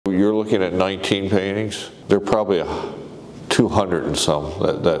you're looking at 19 paintings. There are probably 200 and some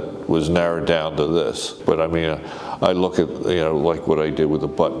that was narrowed down to this. But I mean, I look at, like what I did with the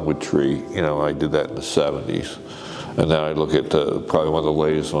buttonwood tree, I did that in the 70s. And then I look at probably one of the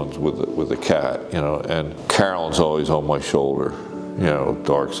latest ones with the cat, and Carolyn's always on my shoulder,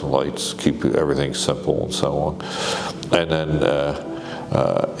 darks and lights, keep everything simple and so on. And then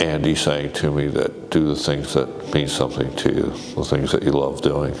Andy saying to me that do the things that mean something to you, the things that you love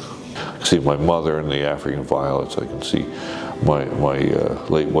doing. I can see my mother in the African violets. I can see my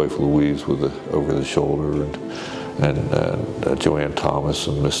late wife Louise with the over the shoulder, and Joanne Thomas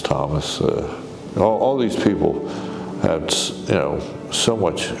and Miss Thomas. All these people had so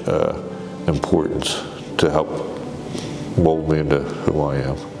much importance to help mold me into who I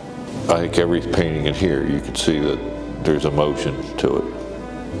am. I think every painting in here you can see that there's emotion to it,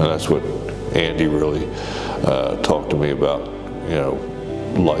 and that's what Andy really talked to me about.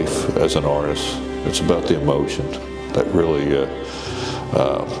 Life as an artist. It's about the emotion that really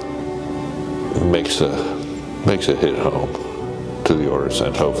makes it hit home to the artist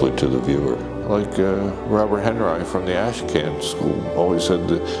and hopefully to the viewer. Like Robert Henry from the Ashcan School always said,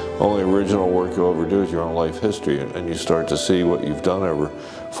 the only original work you'll ever do is your own life history, and you start to see what you've done over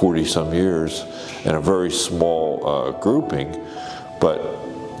 40-some years in a very small grouping, but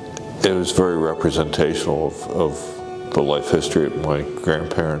it was very representational of the life history of my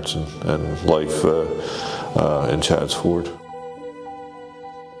grandparents and life in Chadds Ford.